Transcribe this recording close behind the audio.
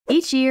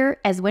Each year,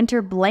 as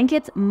winter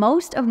blankets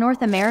most of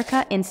North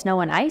America in snow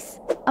and ice,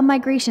 a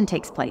migration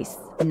takes place.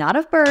 Not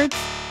of birds,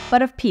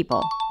 but of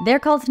people. They're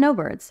called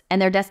snowbirds,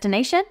 and their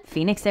destination?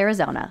 Phoenix,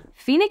 Arizona.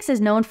 Phoenix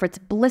is known for its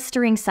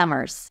blistering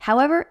summers.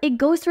 However, it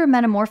goes through a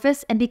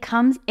metamorphosis and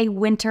becomes a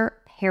winter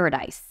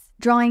paradise,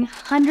 drawing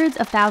hundreds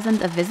of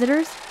thousands of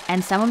visitors,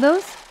 and some of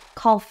those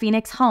call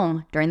Phoenix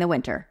home during the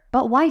winter.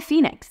 But why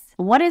Phoenix?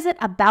 What is it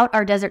about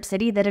our desert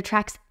city that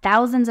attracts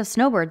thousands of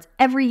snowbirds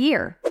every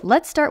year?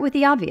 Let's start with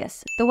the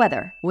obvious, the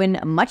weather. When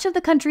much of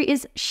the country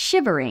is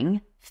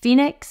shivering,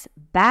 Phoenix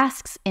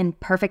basks in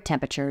perfect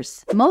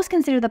temperatures. Most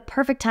consider the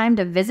perfect time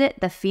to visit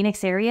the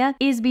Phoenix area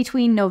is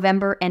between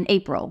November and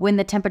April, when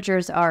the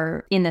temperatures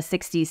are in the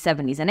 60s,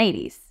 70s, and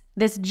 80s.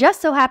 This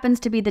just so happens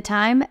to be the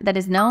time that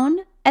is known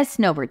as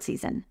snowbird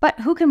season.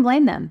 But who can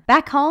blame them?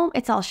 Back home,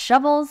 it's all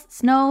shovels,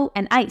 snow,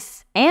 and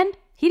ice, and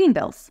heating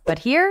bills. But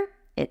here,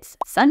 it's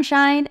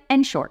sunshine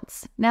and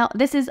shorts. Now,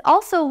 this is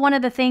also one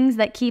of the things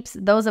that keeps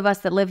those of us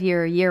that live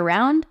here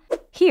year-round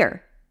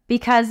here,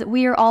 because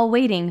we are all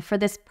waiting for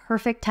this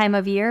perfect time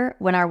of year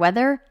when our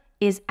weather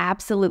is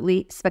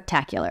absolutely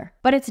spectacular.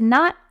 But it's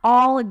not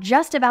all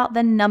just about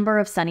the number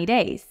of sunny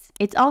days.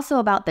 It's also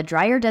about the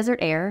drier desert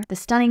air, the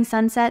stunning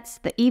sunsets,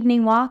 the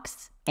evening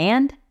walks,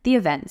 and the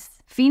events.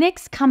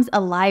 Phoenix comes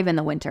alive in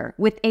the winter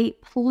with a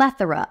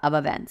plethora of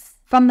events.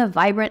 From the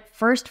vibrant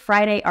First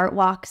Friday art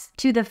walks,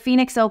 to the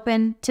Phoenix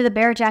Open, to the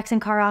Barrett-Jackson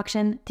car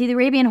auction, to the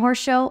Arabian Horse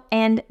Show,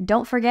 and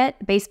don't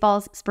forget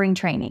baseball's spring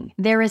training.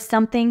 There is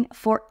something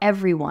for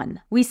everyone.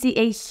 We see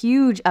a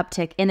huge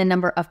uptick in the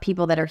number of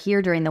people that are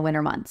here during the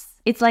winter months.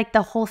 It's like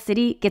the whole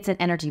city gets an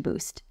energy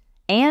boost.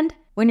 And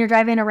when you're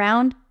driving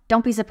around,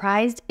 don't be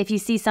surprised if you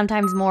see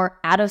sometimes more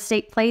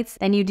out-of-state plates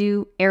than you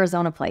do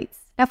Arizona plates.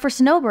 Now for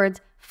snowbirds,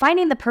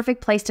 finding the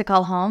perfect place to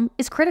call home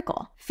is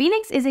critical.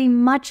 Phoenix is a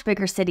much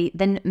bigger city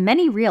than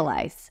many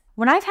realize.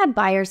 When I've had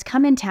buyers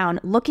come in town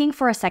looking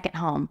for a second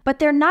home, but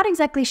they're not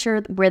exactly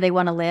sure where they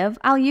want to live,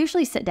 I'll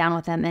usually sit down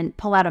with them and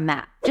pull out a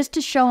map just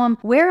to show them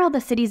where all the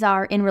cities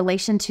are in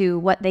relation to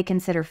what they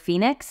consider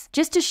Phoenix,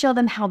 just to show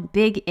them how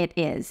big it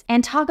is,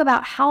 and talk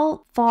about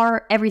how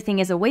far everything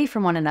is away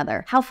from one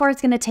another, how far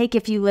it's going to take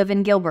if you live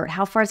in Gilbert,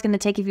 how far it's going to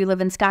take if you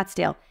live in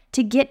Scottsdale,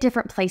 to get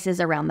different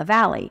places around the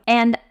valley.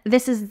 And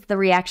this is the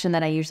reaction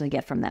that I usually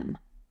get from them.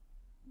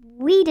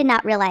 We did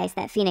not realize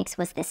that Phoenix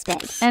was this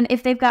big. And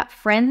if they've got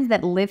friends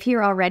that live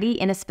here already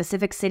in a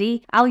specific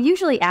city, I'll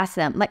usually ask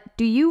them, like,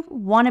 do you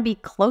want to be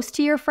close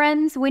to your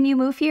friends when you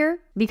move here?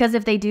 Because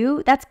if they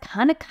do, that's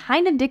kind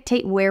of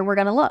dictate where we're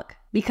going to look.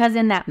 Because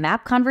in that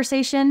map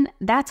conversation,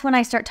 that's when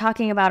I start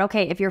talking about,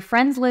 okay, if your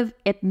friends live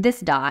at this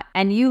dot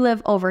and you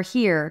live over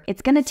here,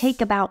 it's going to take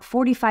about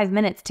 45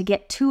 minutes to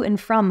get to and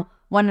from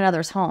one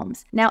another's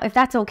homes. Now, if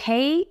that's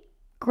okay,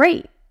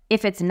 great.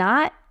 If it's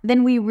not,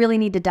 then we really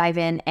need to dive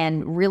in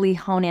and really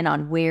hone in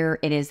on where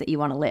it is that you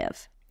want to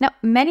live. Now,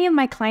 many of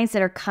my clients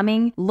that are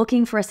coming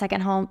looking for a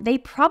second home, they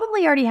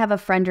probably already have a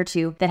friend or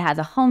two that has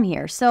a home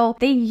here. So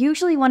they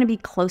usually want to be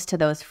close to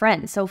those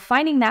friends. So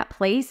finding that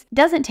place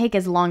doesn't take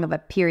as long of a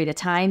period of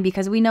time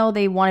because we know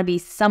they want to be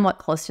somewhat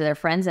close to their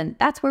friends, and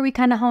that's where we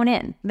kind of hone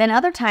in. Then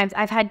other times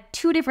I've had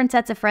two different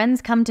sets of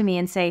friends come to me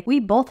and say, we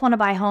both want to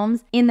buy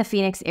homes in the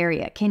Phoenix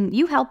area. Can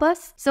you help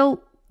us?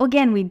 So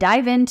again, we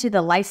dive into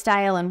the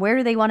lifestyle and where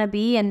do they want to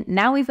be, and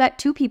now we've got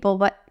two people,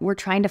 but we're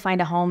trying to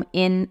find a home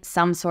in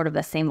some sort of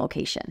the same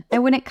location.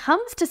 And when it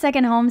comes to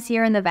second homes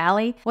here in the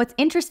valley, what's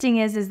interesting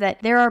is that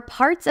there are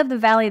parts of the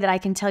valley that I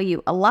can tell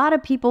you a lot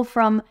of people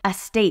from a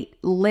state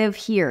live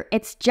here.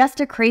 It's just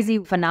a crazy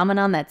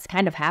phenomenon that's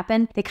kind of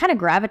happened. They kind of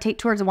gravitate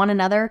towards one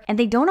another and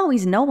they don't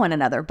always know one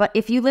another. But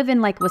if you live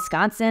in like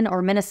Wisconsin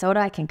or Minnesota,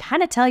 I can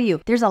kind of tell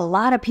you there's a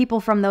lot of people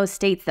from those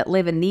states that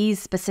live in these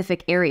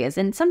specific areas,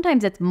 and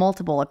sometimes it's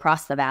multiple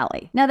across the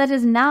valley. Now, that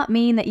does not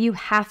mean that you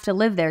have to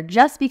live there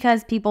just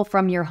because people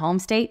from your home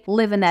state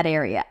live in that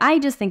area. I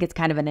just think it's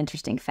kind of an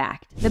interesting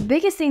fact. The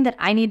biggest thing that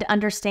I need to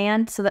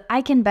understand so that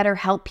I can better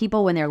help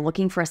people when they're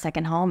looking for a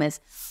second home is,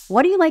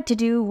 what do you like to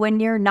do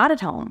when you're not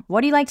at home?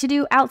 What do you like to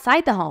do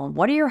outside the home?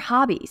 What are your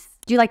hobbies?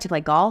 Do you like to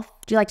play golf?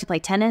 Do you like to play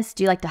tennis?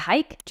 Do you like to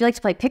hike? Do you like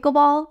to play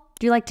pickleball?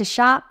 Do you like to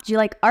shop? Do you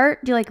like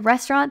art? Do you like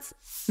restaurants?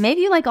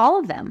 Maybe you like all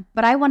of them,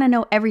 but I want to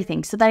know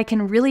everything so that I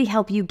can really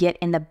help you get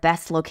in the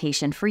best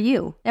location for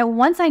you. Now,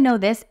 once I know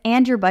this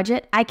and your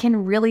budget, I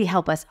can really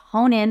help us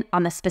hone in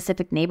on the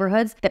specific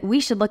neighborhoods that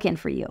we should look in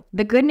for you.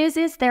 The good news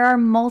is there are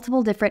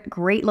multiple different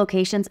great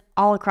locations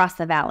all across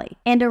the valley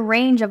and a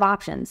range of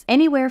options,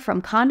 anywhere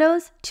from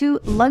condos to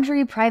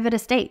luxury private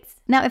estates.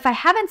 Now, if I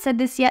haven't said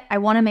this yet, I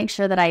want to make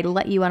sure that I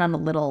let you in on a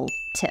little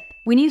tip.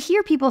 When you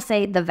hear people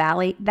say the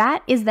valley,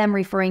 that is them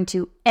referring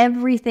to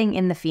everything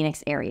in the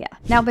Phoenix area.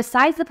 Now,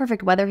 besides the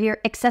perfect weather here,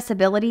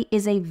 accessibility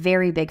is a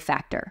very big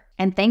factor.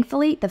 And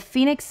thankfully, the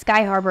Phoenix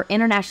Sky Harbor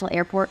International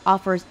Airport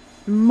offers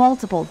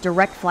multiple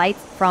direct flights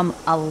from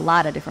a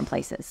lot of different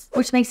places,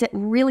 which makes it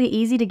really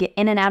easy to get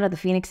in and out of the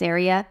Phoenix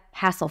area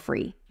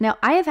hassle-free. Now,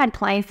 I have had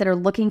clients that are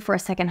looking for a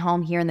second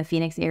home here in the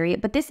Phoenix area,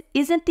 but this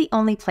isn't the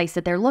only place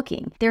that they're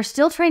looking. They're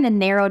still trying to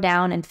narrow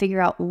down and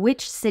figure out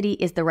which city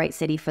is the right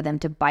city for them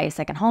to buy a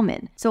second home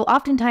in. So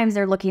oftentimes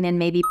they're looking in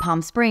maybe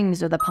Palm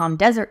Springs or the Palm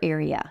Desert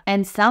area.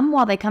 And some,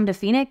 while they come to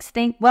Phoenix,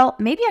 think, well,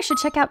 maybe I should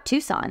check out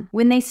Tucson.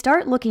 When they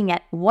start looking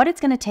at what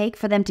it's going to take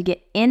for them to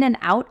get in and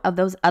out of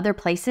those other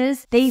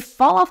places, they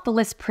fall off the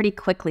list pretty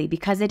quickly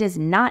because it is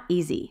not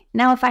easy.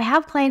 Now, if I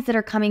have clients that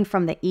are coming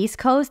from the East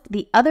Coast,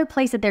 the other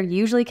place that they're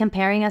usually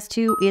comparing us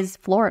to is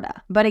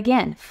Florida. But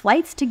again,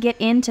 flights to get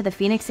into the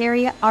Phoenix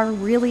area are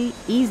really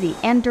easy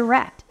and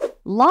direct.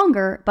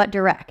 Longer, but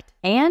direct.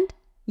 And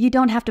you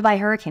don't have to buy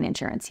hurricane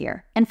insurance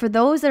here. And for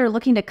those that are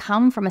looking to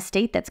come from a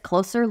state that's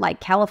closer,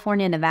 like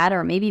California, Nevada,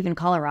 or maybe even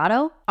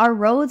Colorado, our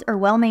roads are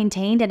well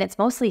maintained and it's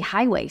mostly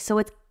highway, so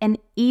it's an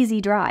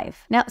easy drive.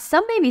 Now,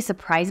 some may be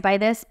surprised by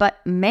this, but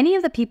many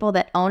of the people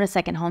that own a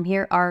second home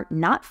here are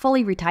not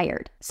fully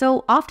retired.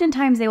 So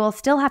oftentimes they will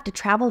still have to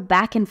travel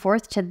back and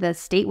forth to the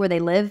state where they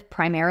live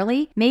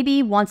primarily,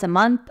 maybe once a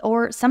month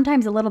or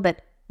sometimes a little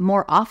bit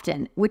more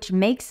often, which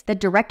makes the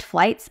direct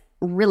flights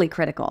really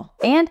critical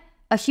and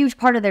a huge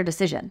part of their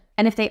decision.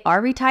 And if they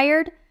are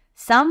retired,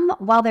 some,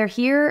 while they're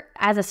here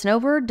as a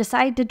snowbird,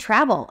 decide to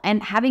travel,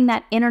 and having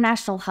that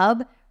international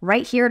hub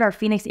right here at our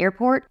Phoenix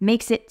airport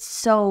makes it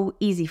so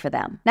easy for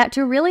them. Now,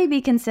 to really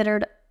be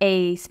considered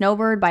a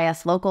snowbird by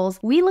us locals,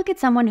 we look at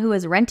someone who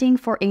is renting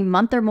for a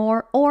month or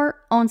more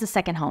or owns a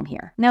second home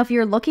here. Now, if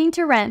you're looking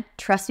to rent,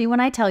 trust me when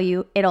I tell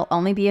you, it'll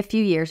only be a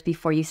few years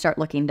before you start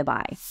looking to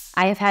buy.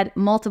 I have had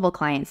multiple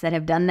clients that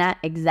have done that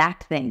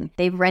exact thing.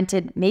 They've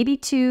rented maybe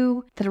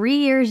 2-3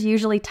 years,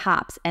 usually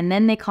tops, and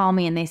then they call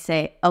me and they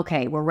say,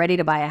 okay, we're ready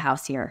to buy a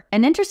house here.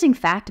 An interesting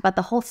fact about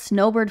the whole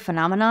snowbird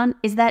phenomenon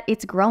is that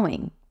it's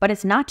growing. But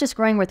it's not just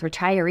growing with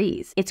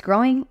retirees, it's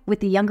growing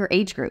with the younger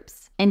age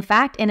groups. In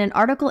fact, in an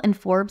article in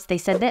Forbes, they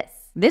said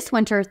this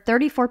winter,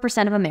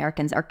 34% of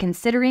Americans are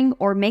considering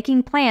or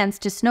making plans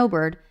to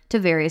snowbird to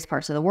various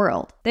parts of the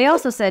world. They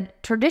also said,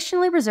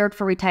 traditionally reserved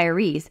for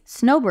retirees,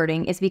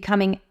 snowbirding is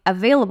becoming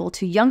available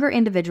to younger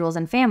individuals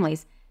and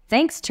families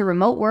thanks to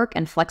remote work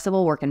and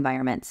flexible work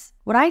environments.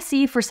 What I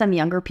see for some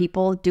younger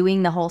people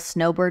doing the whole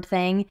snowbird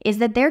thing is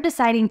that they're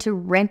deciding to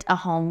rent a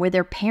home where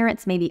their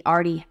parents maybe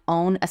already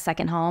own a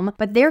second home,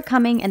 but they're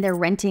coming and they're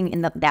renting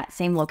in that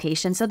same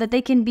location so that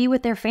they can be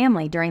with their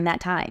family during that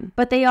time.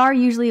 But they are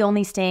usually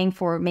only staying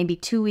for maybe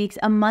 2 weeks,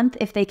 a month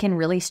if they can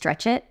really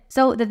stretch it,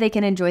 so that they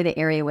can enjoy the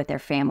area with their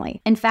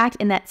family. In fact,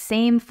 in that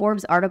same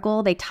Forbes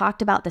article, they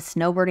talked about the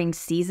snowbirding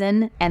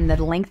season and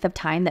the length of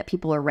time that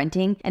people are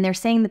renting, and they're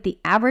saying that the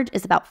average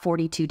is about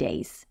 42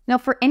 days. Now,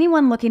 for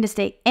anyone looking to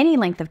stay any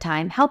length of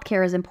time,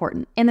 healthcare is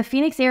important. And the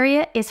Phoenix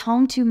area is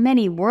home to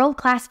many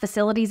world-class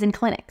facilities and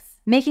clinics,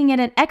 making it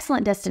an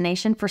excellent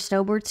destination for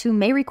snowbirds who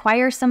may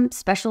require some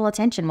special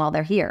attention while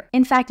they're here.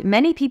 In fact,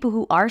 many people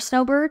who are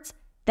snowbirds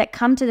that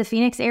come to the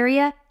Phoenix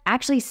area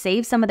actually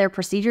save some of their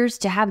procedures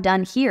to have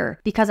done here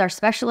because our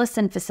specialists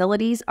and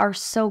facilities are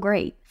so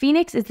great.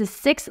 Phoenix is the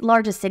 6th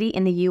largest city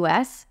in the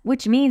US,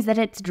 which means that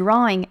it's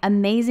drawing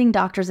amazing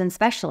doctors and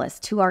specialists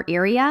to our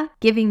area,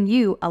 giving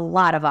you a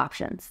lot of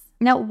options.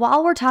 Now,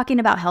 while we're talking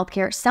about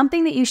healthcare,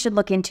 something that you should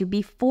look into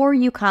before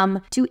you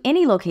come to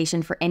any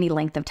location for any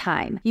length of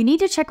time, you need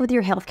to check with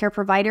your healthcare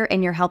provider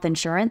and your health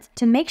insurance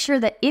to make sure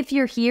that if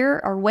you're here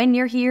or when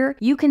you're here,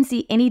 you can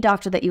see any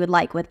doctor that you would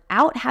like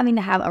without having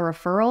to have a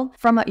referral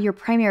from your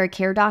primary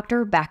care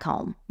doctor back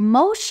home.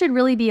 Most should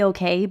really be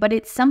okay, but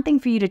it's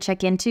something for you to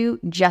check into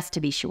just to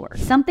be sure.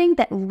 Something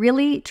that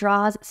really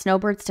draws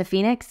snowbirds to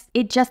Phoenix,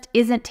 it just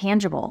isn't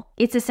tangible.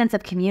 It's a sense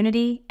of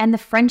community and the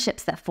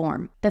friendships that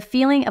form, the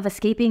feeling of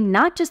escaping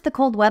not just the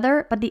cold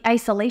weather, but the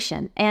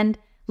isolation, and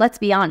let's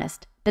be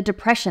honest, the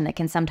depression that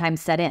can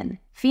sometimes set in.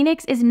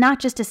 Phoenix is not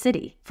just a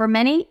city. For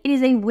many, it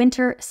is a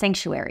winter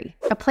sanctuary,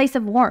 a place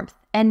of warmth,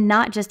 and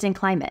not just in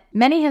climate.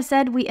 Many have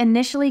said we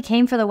initially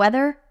came for the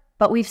weather,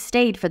 but we've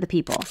stayed for the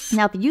people.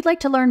 Now, if you'd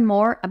like to learn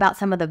more about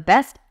some of the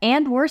best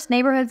and worst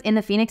neighborhoods in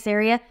the Phoenix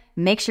area,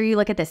 make sure you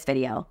look at this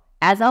video.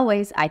 As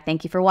always, I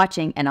thank you for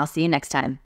watching, and I'll see you next time.